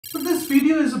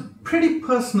video is pretty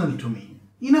personal to me.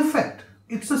 In effect,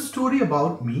 it's a story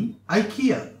about me,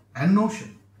 Ikea, and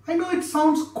Notion. I know it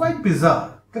sounds quite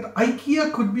bizarre that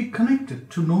Ikea could be connected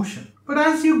to Notion, but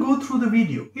as you go through the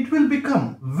video, it will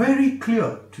become very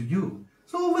clear to you.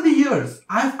 So over the years,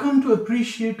 I've come to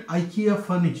appreciate Ikea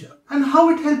furniture and how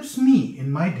it helps me in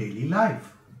my daily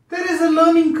life. There is a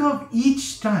learning curve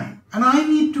each time, and I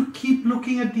need to keep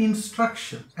looking at the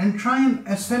instructions and try and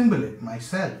assemble it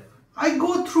myself. I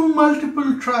go through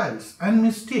multiple trials and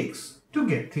mistakes to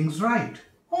get things right.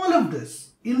 All of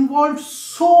this involved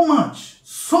so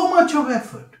much of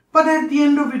effort, but at the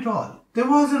end of it all, there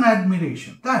was an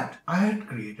admiration that I had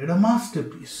created a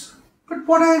masterpiece. But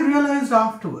what I realized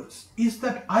afterwards is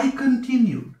that I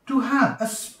continued to have a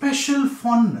special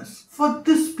fondness for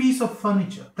this piece of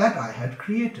furniture that I had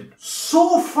created.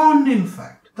 So fond, in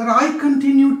fact, that I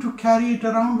continued to carry it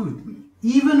around with me,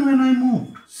 even when I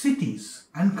moved cities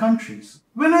and countries.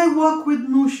 When I work with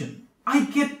Notion, I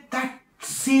get that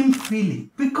same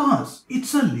feeling because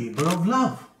it's a labor of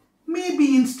love.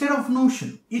 Maybe instead of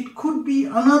Notion, it could be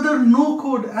another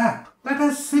no-code app that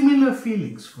has similar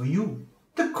feelings for you.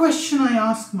 The question I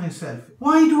ask myself,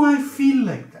 why do I feel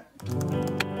like that?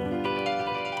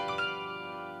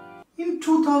 In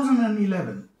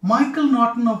 2011, Michael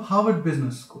Norton of Harvard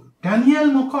Business School,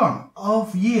 Danielle McCorn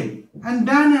of Yale, and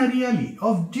Dan Ariely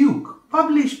of Duke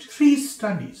published 3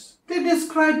 studies. They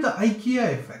described the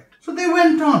Ikea effect. So they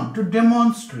went on to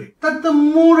demonstrate that the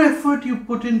more effort you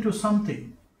put into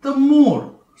something, the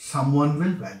more someone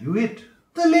will value it.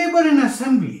 The labor in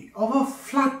assembly of a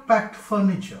flat-packed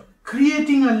furniture,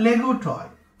 creating a Lego toy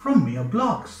from mere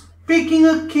blocks, baking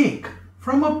a cake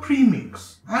from a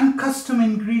premix and custom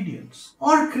ingredients,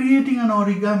 or creating an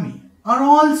origami are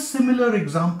all similar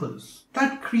examples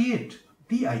that create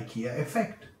the Ikea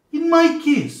effect. In my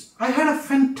case, I had a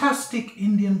fantastic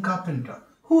Indian carpenter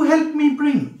who helped me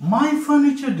bring my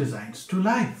furniture designs to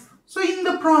life. So in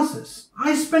the process,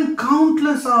 I spent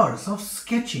countless hours of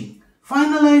sketching,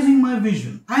 finalizing my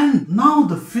vision, and now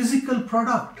the physical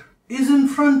product is in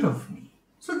front of me.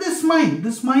 So this mind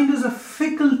is a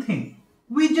fickle thing.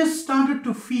 We just started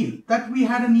to feel that we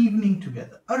had an evening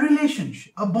together, a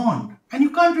relationship, a bond, and you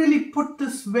can't really put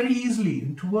this very easily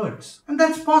into words. And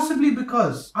that's possibly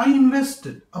because I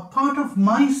invested a part of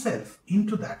myself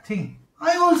into that thing.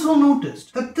 I also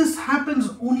noticed that this happens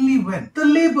only when the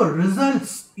labor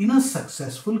results in a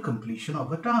successful completion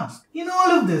of a task. In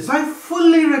all of this, I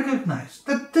fully recognize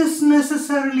that this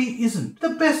necessarily isn't the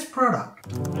best product.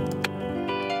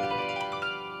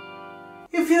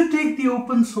 If you take the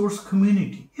open source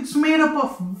community, it's made up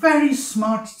of very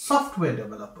smart software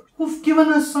developers who've given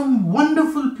us some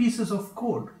wonderful pieces of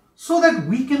code so that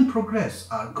we can progress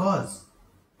our cause.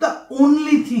 The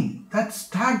only thing that's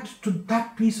tagged to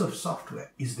that piece of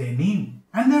software is their name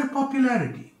and their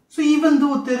popularity. So even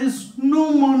though there is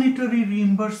no monetary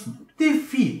reimbursement, they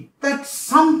feel that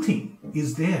something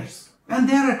is theirs and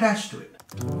they're attached to it.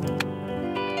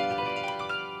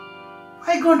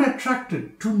 I got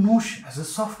attracted to Notion as a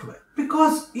software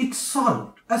because it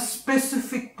solved a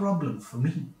specific problem for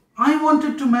me. I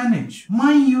wanted to manage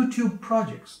my YouTube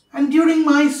projects, and during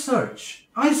my search,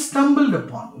 I stumbled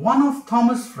upon one of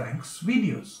Thomas Frank's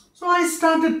videos. So I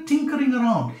started tinkering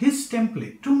around his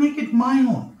template to make it my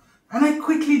own, and I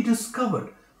quickly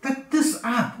discovered that this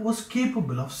app was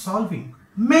capable of solving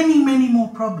many more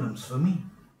problems for me.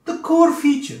 The core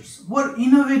features were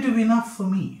innovative enough for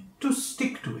me to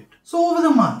stick to it. So over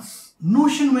the months,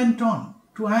 Notion went on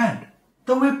to add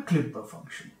the web clipper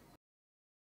function,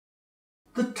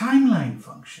 the timeline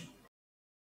function,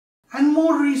 and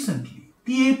more recently,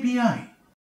 the API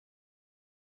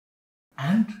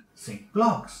and sync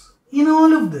blocks. In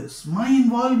all of this, my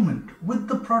involvement with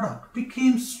the product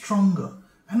became stronger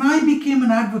and I became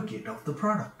an advocate of the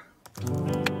product.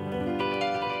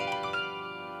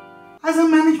 As a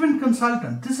management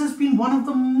consultant, this has been one of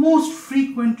the most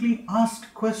frequently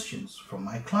asked questions from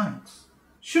my clients.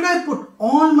 Should I put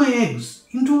all my eggs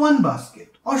into one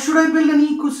basket, or should I build an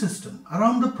ecosystem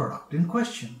around the product in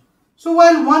question? So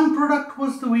while one product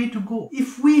was the way to go,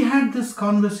 if we had this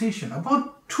conversation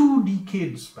about 2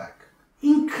 decades back,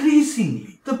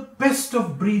 increasingly the best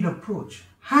of breed approach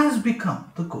has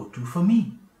become the go-to for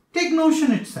me. Take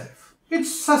Notion itself. It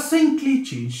succinctly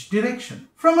changed direction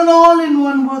from an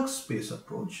all-in-one workspace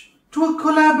approach to a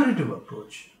collaborative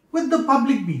approach with the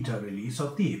public beta release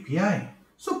of the API.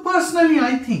 So personally,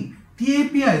 I think the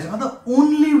APIs are the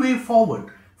only way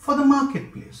forward for the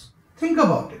marketplace. Think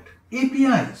about it.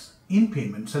 APIs in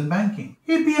payments and banking,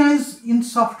 APIs in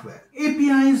software,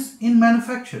 APIs in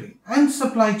manufacturing and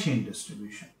supply chain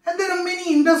distribution. And there are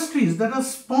many industries that are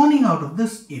spawning out of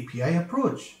this API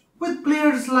approach. with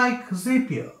players like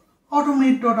Zapier,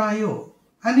 Automate.io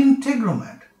and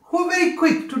Integromat, who are very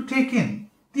quick to take in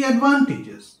the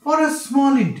advantages for a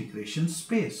small integration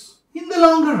space. In the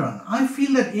longer run, I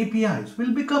feel that APIs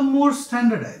will become more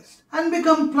standardized and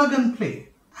become plug and play,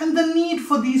 and the need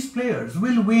for these players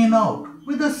will wane out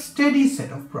with a steady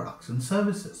set of products and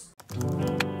services.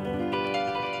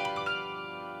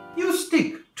 You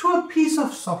stick to a piece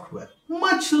of software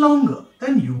much longer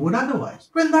than you would otherwise,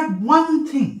 when that one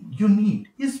thing you need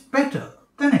is better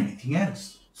than anything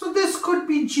else. So this could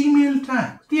be Gmail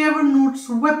tags, the Evernote's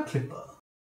web clipper,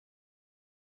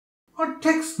 or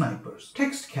text snipers,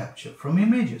 text capture from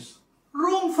images.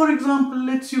 Roam, for example,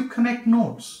 lets you connect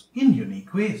notes in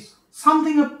unique ways,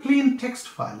 something a plain text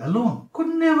file alone could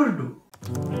never do.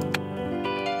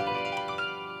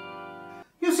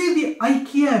 You see, the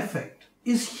Ikea effect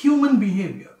is human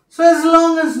behavior. So as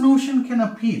long as Notion can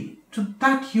appeal to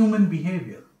that human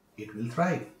behavior, it will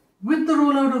thrive. With the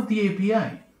rollout of the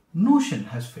API, Notion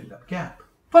has filled that gap.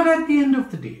 But at the end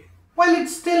of the day, while it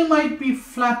still might be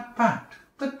flat-packed,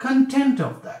 the content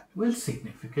of that will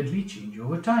significantly change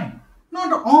over time.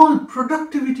 Not all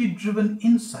productivity-driven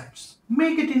insights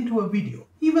make it into a video,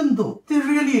 even though they're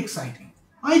really exciting.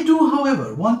 I do,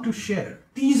 however, want to share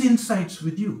these insights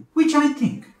with you, which I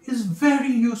think is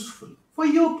very useful for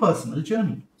your personal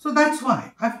journey. So that's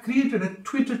why I've created a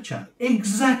Twitter channel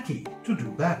exactly to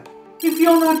do that. If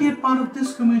you're not yet part of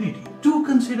this community, do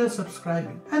consider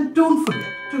subscribing and don't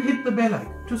forget to hit the bell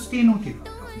icon to stay notified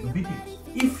of new videos.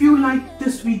 If you liked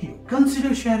this video,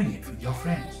 consider sharing it with your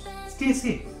friends. Stay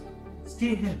safe,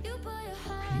 stay healthy.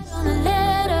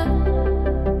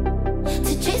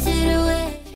 Peace.